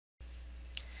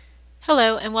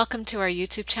Hello and welcome to our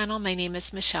YouTube channel. My name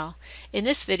is Michelle. In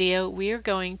this video we are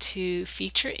going to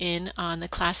feature in on the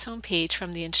class home page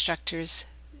from the instructor's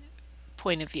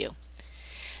point of view.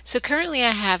 So currently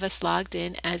I have us logged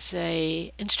in as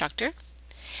a instructor,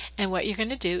 and what you're going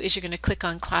to do is you're going to click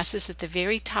on classes at the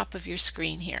very top of your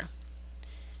screen here.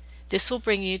 This will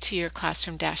bring you to your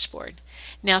classroom dashboard.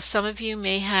 Now some of you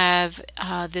may have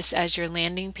this as your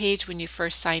landing page when you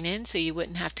first sign in, so you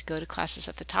wouldn't have to go to classes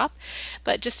at the top,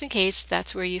 but just in case,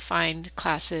 that's where you find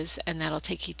classes and that'll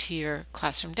take you to your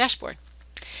classroom dashboard.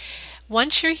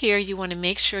 Once you're here, you want to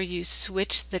make sure you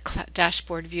switch the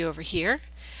dashboard view over here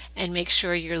and make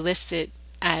sure you're listed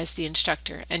as the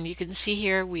instructor. And you can see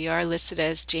here we are listed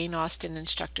as Jane Austen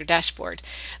Instructor Dashboard,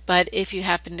 but if you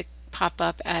happen to pop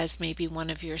up as maybe one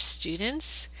of your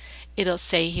students, it'll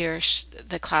say here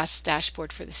the class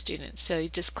dashboard for the students. So you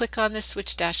just click on the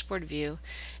switch dashboard view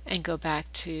and go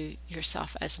back to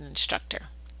yourself as an instructor.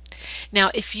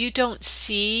 Now if you don't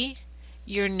see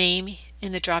your name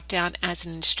in the drop down as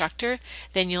an instructor,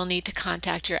 then you'll need to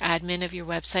contact your admin of your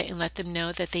website and let them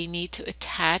know that they need to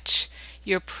attach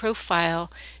your profile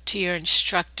to your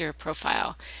instructor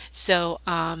profile. So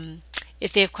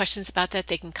if they have questions about that,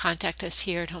 they can contact us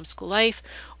here at Homeschool-Life,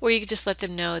 or you can just let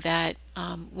them know that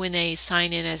when they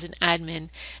sign in as an admin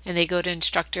and they go to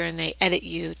instructor and they edit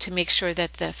you, to make sure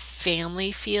that the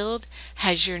family field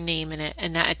has your name in it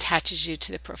and that attaches you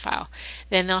to the profile.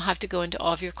 Then they'll have to go into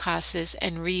all of your classes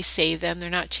and resave them. They're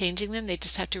not changing them, they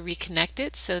just have to reconnect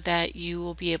it so that you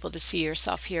will be able to see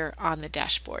yourself here on the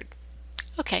dashboard.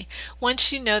 Okay,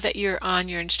 once you know that you're on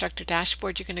your instructor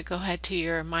dashboard, you're going to go ahead to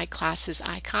your My Classes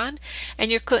icon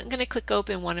and you're going to click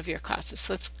open one of your classes.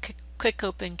 So let's click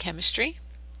open chemistry.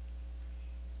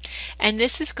 And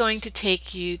this is going to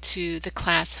take you to the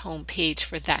class home page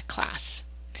for that class.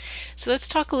 So let's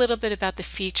talk a little bit about the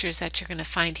features that you're going to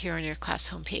find here on your class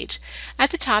home page.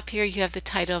 At the top here you have the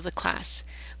title of the class.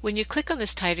 When you click on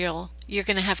this title, you're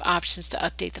going to have options to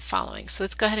update the following. So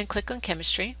let's go ahead and click on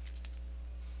chemistry.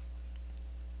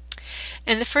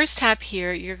 In the first tab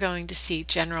here, you're going to see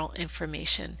general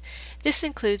information. This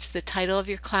includes the title of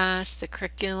your class, the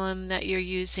curriculum that you're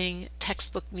using,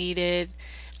 textbook needed,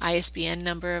 ISBN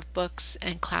number of books,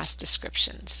 and class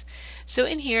descriptions. So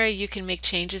in here you can make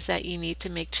changes that you need to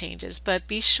make changes, but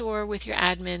be sure with your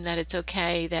admin that it's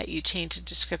okay that you change the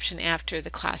description after the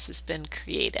class has been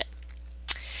created.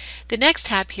 The next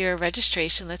tab here,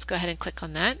 registration, let's go ahead and click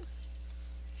on that.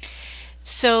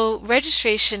 So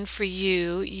registration for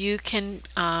you can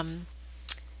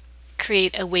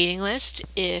create a waiting list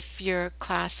if your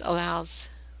class allows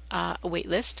a wait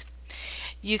list.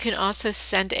 You can also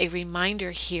send a reminder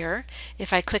here.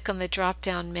 If I click on the drop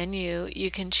down menu,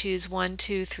 you can choose 1,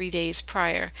 2, 3 days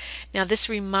prior. Now this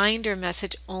reminder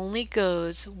message only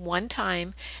goes one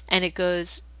time, and it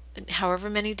goes however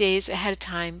many days ahead of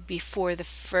time before the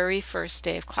very first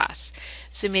day of class.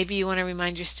 So maybe you want to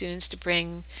remind your students to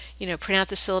bring, print out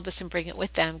the syllabus and bring it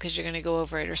with them because you're going to go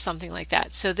over it or something like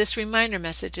that. So this reminder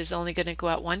message is only going to go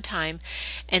out one time,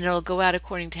 and it'll go out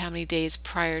according to how many days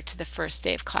prior to the first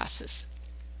day of classes.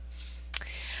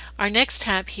 Our next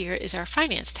tab here is our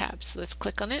finance tab. So let's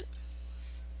click on it.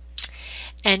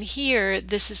 And here,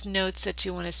 this is notes that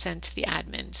you want to send to the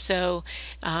admin. So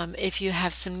if you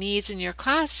have some needs in your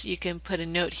class, you can put a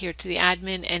note here to the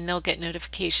admin and they'll get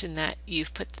notification that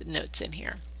you've put the notes in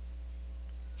here.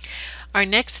 Our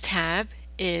next tab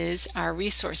is our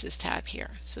resources tab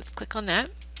here. So let's click on that.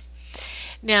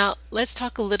 Now let's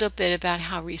talk a little bit about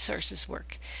how resources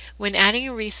work. When adding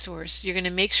a resource, you're going to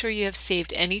make sure you have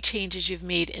saved any changes you've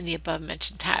made in the above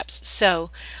mentioned tabs. So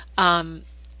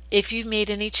if you've made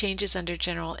any changes under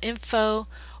general info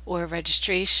or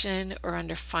registration or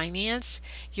under finance,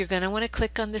 you're going to want to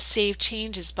click on the Save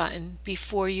Changes button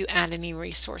before you add any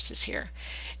resources here.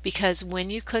 Because when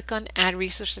you click on Add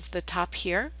Resources at the top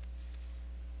here,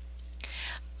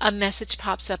 a message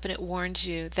pops up and it warns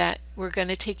you that we're going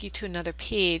to take you to another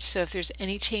page. So if there's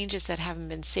any changes that haven't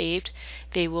been saved,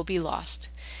 they will be lost.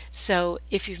 So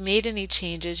if you've made any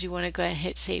changes, you want to go ahead and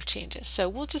hit Save Changes. So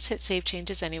we'll just hit Save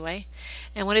Changes anyway.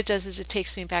 And what it does is it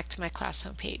takes me back to my class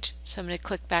home page. So I'm going to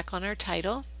click back on our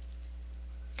title.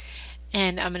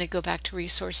 And I'm going to go back to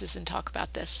resources and talk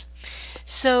about this.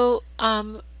 So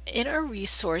in our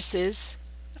resources,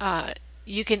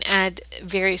 you can add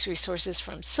various resources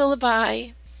from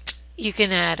syllabi. You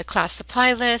can add a class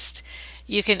supply list,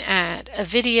 you can add a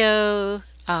video,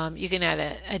 you can add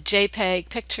a JPEG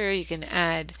picture, you can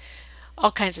add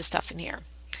all kinds of stuff in here.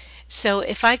 So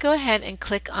if I go ahead and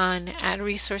click on Add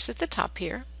Resource at the top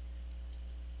here,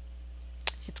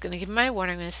 it's going to give me my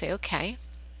warning. I'm going to say OK.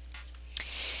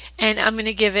 And I'm going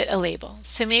to give it a label.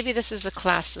 So maybe this is a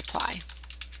class supply.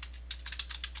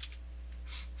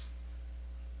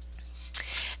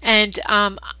 And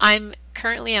I'm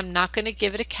not going to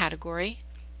give it a category,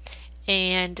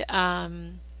 and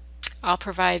I'll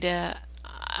provide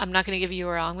I'm not going to give a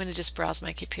URL. I'm going to just browse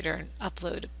my computer and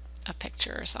upload a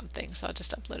picture or something. So I'll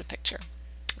just upload a picture.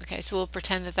 Okay, so we'll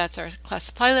pretend that that's our class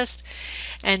supply list,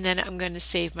 and then I'm going to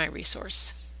save my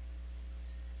resource.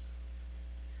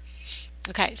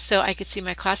 Okay, so I can see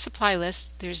my class supply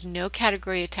list. There's no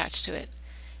category attached to it,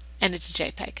 and it's a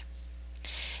JPEG.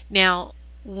 Now,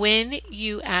 when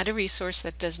you add a resource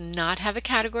that does not have a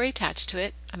category attached to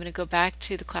it, I'm going to go back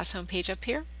to the class home page up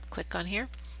here, click on here,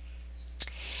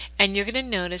 and you're going to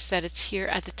notice that it's here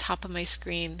at the top of my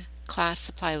screen, class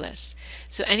supply list.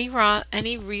 So any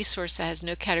resource that has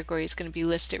no category is going to be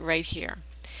listed right here.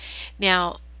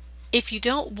 Now, if you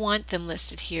don't want them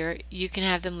listed here, you can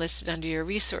have them listed under your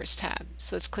resource tab.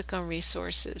 So let's click on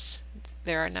resources.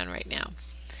 There are none right now.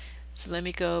 So let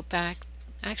me go back.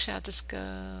 Actually, I'll just go,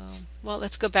 well,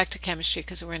 let's go back to chemistry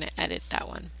because we're going to edit that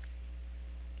one.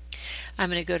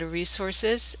 I'm going to go to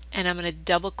resources, and I'm going to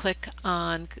double click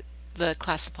on the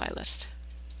class supply list.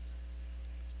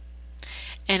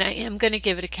 And I am going to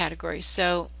give it a category.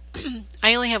 So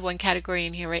I only have one category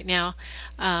in here right now.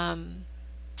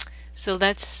 So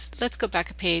let's go back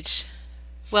a page.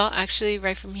 Well, actually,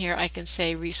 right from here, I can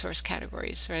say resource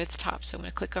categories right at the top. So I'm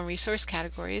going to click on resource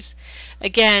categories.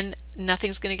 Again,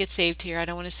 nothing's going to get saved here. I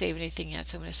don't want to save anything yet,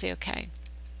 so I'm going to say OK.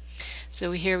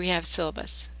 So here we have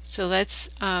syllabus. So let's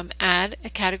add a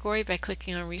category by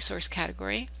clicking on resource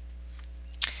category.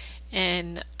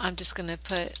 And I'm just going to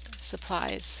put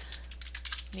supplies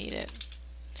needed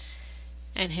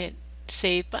and hit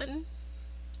save button.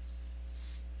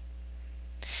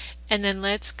 And then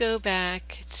let's go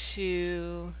back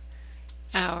to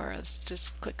let's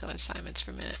just click on assignments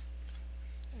for a minute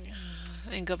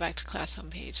and go back to class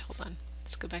homepage. Hold on.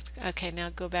 Let's go back to, okay, now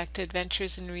go back to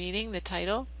Adventures in Reading, the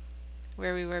title,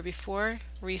 where we were before,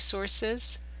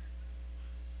 resources.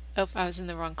 Oh, I was in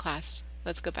the wrong class.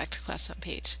 Let's go back to class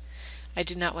homepage. I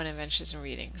do not want Adventures in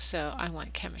Reading, so I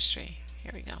want chemistry.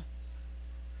 Here we go.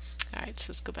 Alright,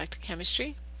 so let's go back to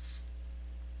chemistry.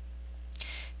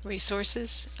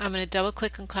 Resources. I'm going to double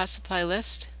click on class supply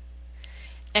list,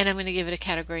 and I'm going to give it a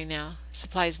category now,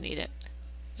 supplies needed,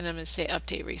 and I'm going to say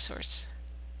update resource.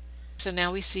 So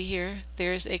now we see here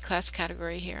there's a class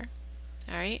category here.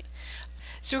 Alright,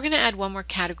 so we're going to add one more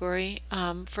category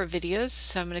for videos.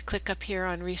 So I'm going to click up here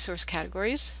on resource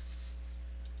categories.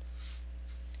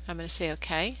 I'm going to say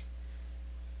OK,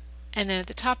 and then at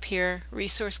the top here,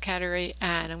 resource category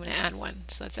add, I'm going to add one.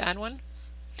 So let's add one.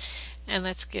 And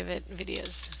let's give it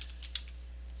videos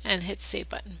and hit save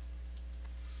button.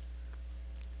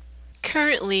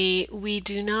 Currently, we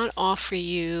do not offer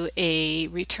you a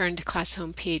return to class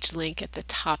homepage link at the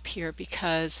top here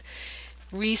because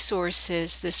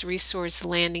resources, this resource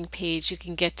landing page, you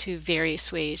can get to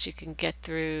various ways. You can get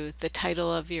through the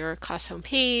title of your class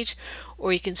homepage,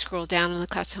 or you can scroll down on the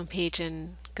class homepage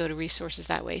and go to resources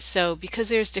that way. So because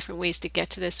there's different ways to get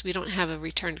to this, we don't have a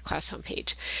return to class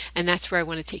homepage, and that's where I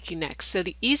want to take you next. So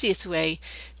the easiest way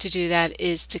to do that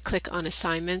is to click on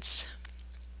assignments,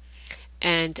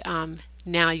 and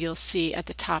now you'll see at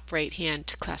the top right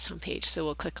hand class homepage. So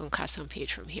we'll click on class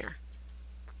homepage from here.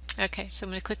 Okay, so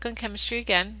I'm going to click on chemistry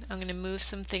again. I'm going to move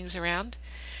some things around.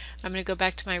 I'm going to go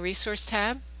back to my resource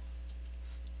tab,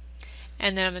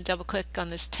 and then I'm going to double click on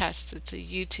this test. It's a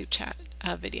YouTube chat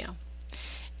video,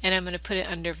 and I'm going to put it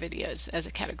under videos as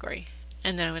a category,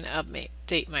 and then I'm going to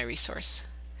update my resource.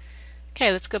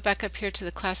 Okay, let's go back up here to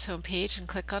the class homepage and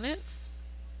click on it,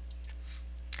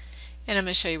 and I'm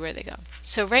going to show you where they go.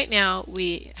 So right now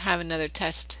we have another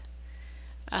test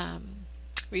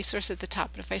resource at the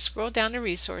top, but if I scroll down to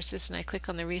resources and I click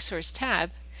on the resource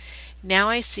tab, now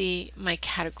I see my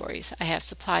categories. I have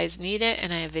supplies needed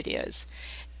and I have videos.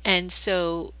 And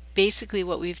so basically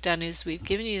what we've done is we've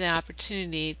given you the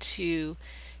opportunity to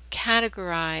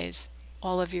categorize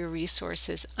all of your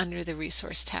resources under the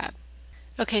resource tab.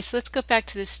 Okay, so let's go back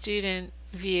to the student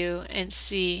view and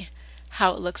see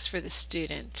how it looks for the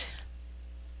student.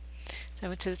 So I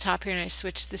went to the top here and I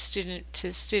switched the student to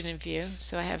the student view.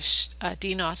 So I have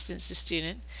Dean Austin's the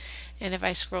student. And if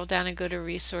I scroll down and go to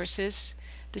resources,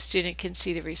 the student can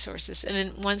see the resources. And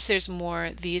then once there's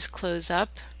more, these close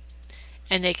up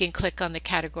and they can click on the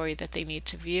category that they need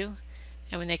to view.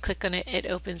 And when they click on it, it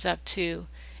opens up to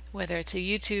whether it's a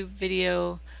YouTube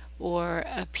video or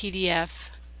a PDF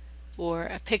or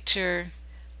a picture,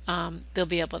 they'll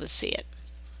be able to see it.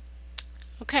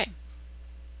 Okay.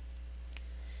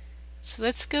 So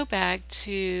let's go back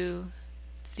to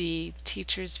the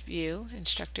teacher's view,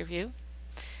 instructor view.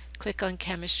 Click on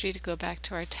chemistry to go back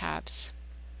to our tabs.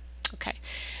 Okay,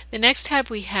 the next tab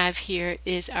we have here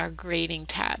is our grading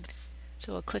tab.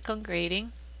 So we'll click on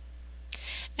grading,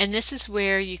 and this is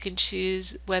where you can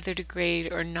choose whether to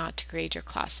grade or not to grade your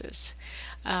classes.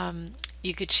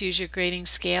 You could choose your grading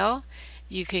scale.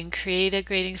 You can create a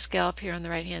grading scale up here on the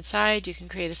right hand side. You can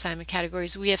create assignment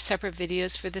categories. We have separate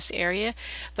videos for this area,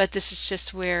 but this is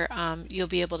just where you'll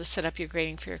be able to set up your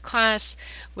grading for your class,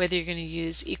 whether you're going to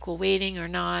use equal weighting or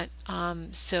not.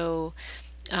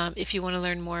 If you want to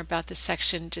learn more about this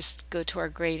section, just go to our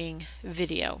grading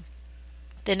video.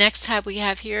 The next tab we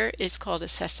have here is called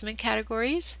assessment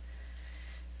categories.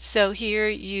 So here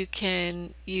you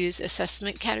can use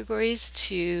assessment categories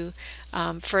to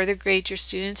further grade your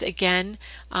students. Again,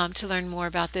 to learn more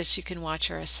about this, you can watch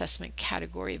our assessment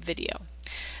category video.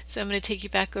 So I'm going to take you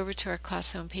back over to our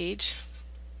class home page,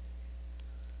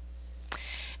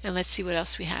 and let's see what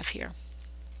else we have here.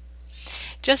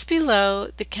 Just below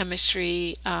the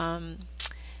chemistry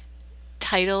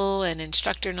title and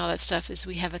instructor and all that stuff is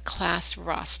we have a class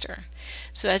roster.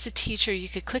 So as a teacher, you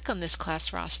could click on this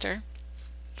class roster,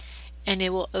 and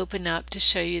it will open up to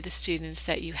show you the students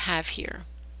that you have here.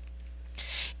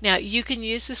 Now you can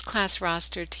use this class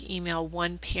roster to email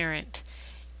one parent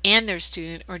and their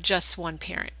student, or just one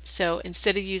parent. So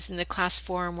instead of using the class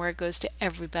form where it goes to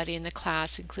everybody in the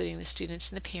class, including the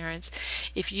students and the parents,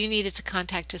 if you needed to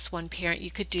contact just one parent, you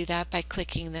could do that by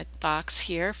clicking the box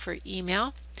here for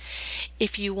email.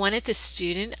 If you wanted the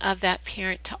student of that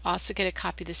parent to also get a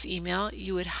copy of this email,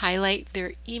 you would highlight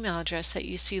their email address that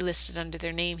you see listed under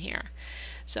their name here.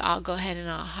 So I'll go ahead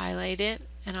and I'll highlight it,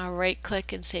 and I'll right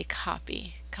click and say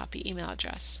copy email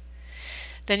address.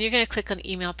 Then you're going to click on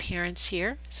email parents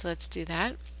here. So let's do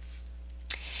that.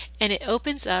 And it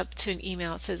opens up to an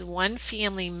email. It says one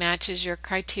family matches your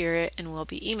criteria and will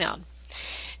be emailed.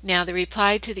 Now the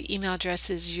reply to the email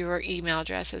address is your email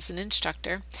address as an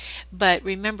instructor, but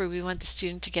remember we want the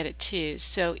student to get it too.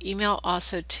 So email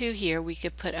also to here, we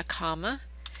could put a comma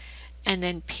and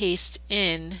then paste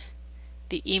in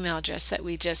the email address that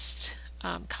we just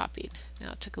copied.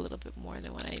 Now it took a little bit more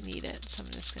than what I needed, so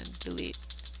I'm just going to delete.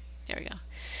 There we go.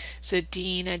 So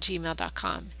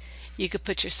dean@gmail.com. You could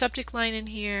put your subject line in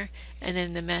here, and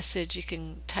then the message, you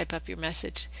can type up your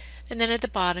message. And then at the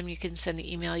bottom you can send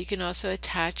the email. You can also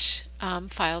attach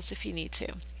files if you need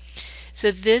to.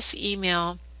 So this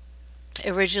email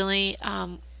originally,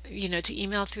 to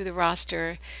email through the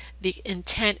roster, the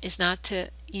intent is not to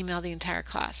email the entire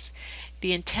class.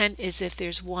 The intent is if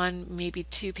there's one, maybe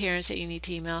two parents that you need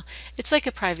to email, it's like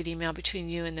a private email between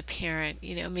you and the parent.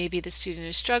 Maybe the student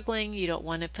is struggling, you don't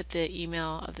want to put the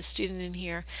email of the student in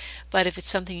here, but if it's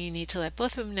something you need to let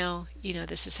both of them know,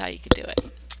 this is how you could do it.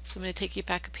 So I'm going to take you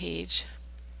back a page,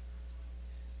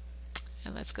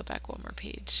 and let's go back one more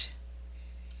page.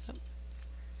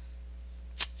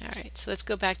 Alright, so let's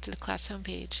go back to the class home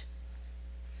page.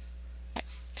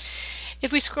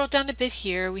 If we scroll down a bit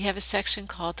here, we have a section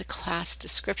called the class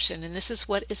description, and this is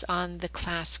what is on the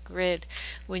class grid.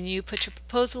 When you put your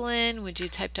proposal in, when you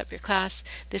typed up your class,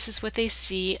 this is what they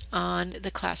see on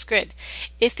the class grid.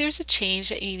 If there's a change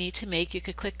that you need to make, you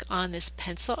could click on this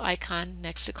pencil icon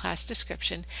next to class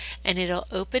description, and it'll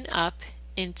open up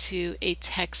into a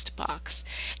text box,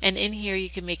 and in here you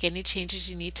can make any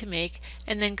changes you need to make,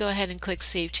 and then go ahead and click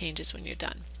Save Changes when you're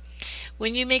done.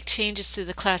 When you make changes to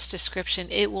the class description,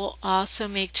 it will also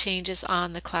make changes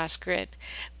on the class grid,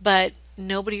 but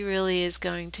nobody really is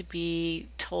going to be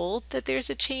told that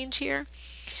there's a change here.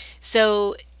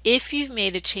 So if you've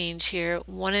made a change here,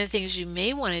 one of the things you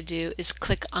may want to do is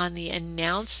click on the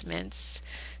announcements.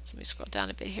 So let me scroll down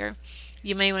a bit here.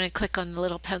 You may want to click on the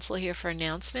little pencil here for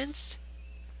announcements,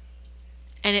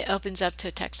 and it opens up to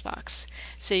a text box.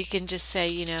 So you can just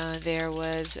say, there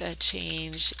was a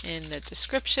change in the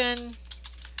description,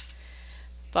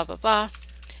 blah, blah, blah,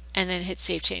 and then hit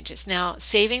Save Changes. Now,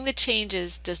 saving the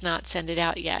changes does not send it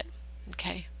out yet.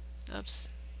 Okay, oops.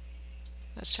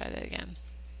 Let's try that again.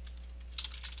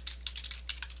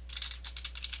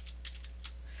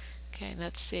 Okay,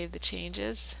 let's save the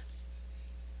changes.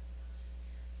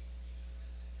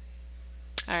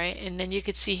 Alright, and then you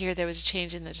could see here there was a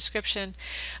change in the description.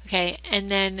 Okay, and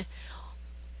then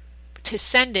to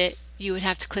send it, you would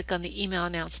have to click on the email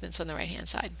announcements on the right hand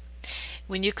side.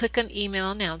 When you click on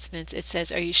email announcements, it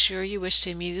says, are you sure you wish to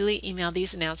immediately email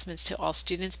these announcements to all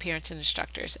students, parents, and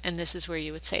instructors? And this is where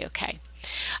you would say okay.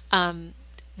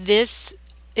 This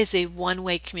is a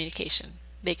one-way communication.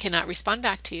 They cannot respond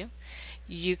back to you.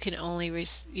 You can only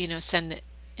send the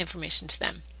information to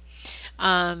them.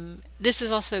 This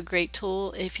is also a great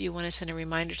tool if you want to send a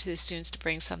reminder to the students to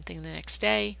bring something the next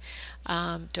day.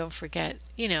 Don't forget,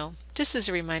 just as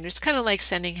a reminder. It's kind of like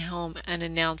sending home an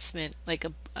announcement, like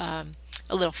a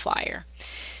little flyer,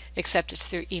 except it's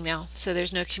through email. So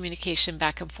there's no communication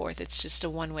back and forth. It's just a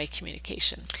one-way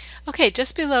communication. Okay,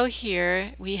 just below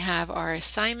here we have our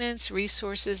assignments,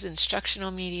 resources,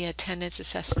 instructional media, attendance,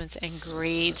 assessments, and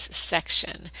grades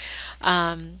section.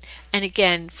 And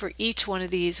again, for each one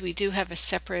of these we do have a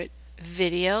separate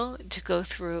video to go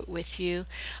through it with you.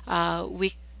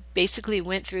 We basically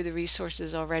went through the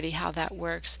resources already, how that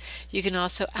works. You can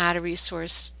also add a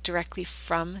resource directly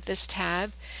from this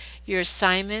tab. Your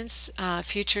assignments,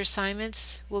 future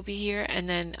assignments will be here, and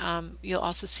then you'll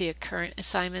also see a current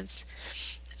assignments.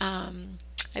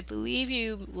 I believe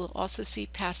you will also see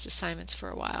past assignments for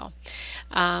a while.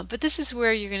 But this is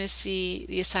where you're going to see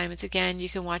the assignments. Again, you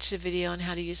can watch the video on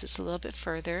how to use this a little bit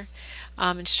further.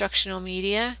 Instructional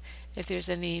media, if there's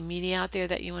any media out there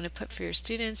that you want to put for your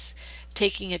students.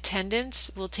 Taking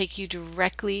attendance will take you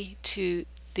directly to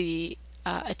the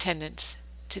attendance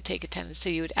to take attendance. So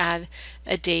you would add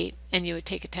a date and you would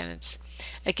take attendance.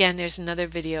 Again, there's another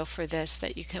video for this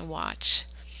that you can watch.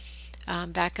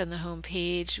 Back on the home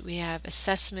page we have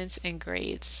assessments and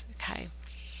grades. Okay,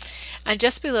 and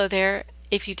just below there,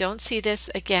 if you don't see this,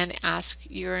 again, ask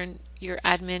your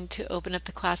admin to open up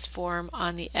the class forum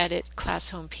on the edit class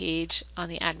home page on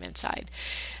the admin side.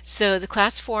 So the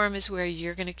class forum is where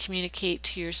you're going to communicate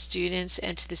to your students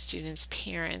and to the students'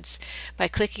 parents by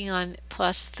clicking on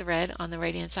plus thread on the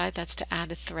right hand side. That's to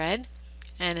add a thread.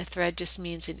 And a thread just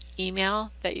means an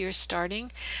email that you're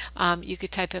starting. You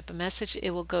could type up a message.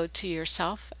 It will go to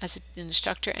yourself as an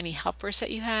instructor, any helpers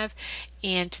that you have,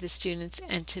 and to the students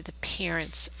and to the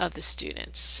parents of the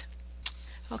students.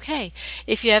 Okay,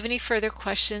 if you have any further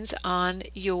questions on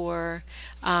your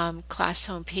class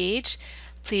home page,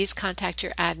 please contact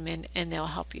your admin and they'll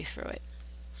help you through it.